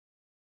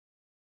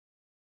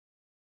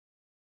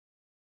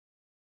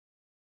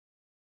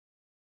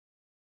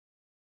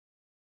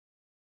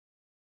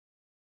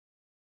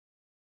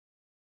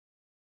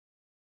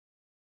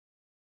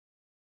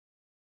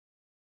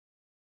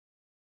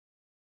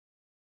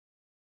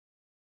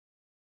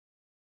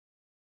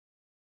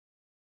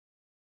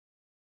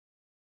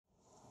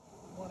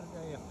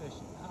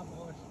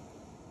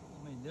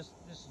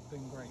This has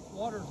been great.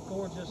 Water's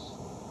gorgeous.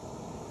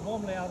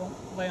 Normally I don't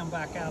lay them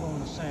back out on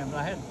the sand, but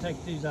I had to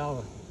take these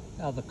out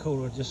of the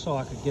cooler just so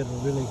I could get a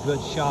really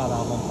good shot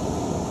of them.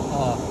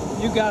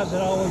 You guys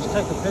that always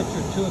take a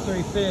picture of 2 or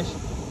 3 fish,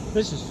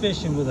 this is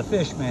fishing with a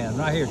fish man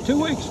right here. 2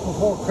 weeks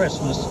before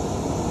Christmas.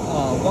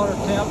 Water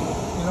temp,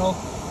 you know,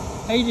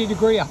 80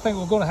 degree. I think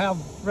we're going to have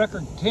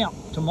record temp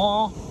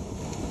tomorrow,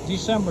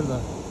 December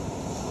the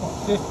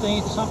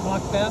 15th, something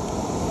like that.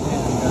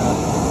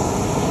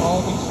 And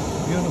all these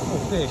beautiful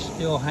fish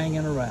still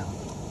hanging around.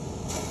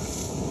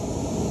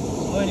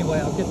 So anyway,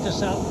 I'll get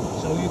this out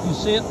so you can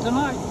see it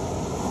tonight.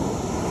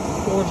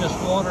 Gorgeous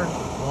water,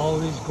 all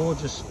these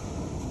gorgeous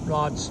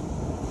rods,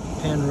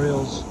 pin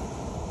reels,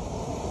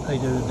 they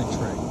do the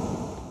trick.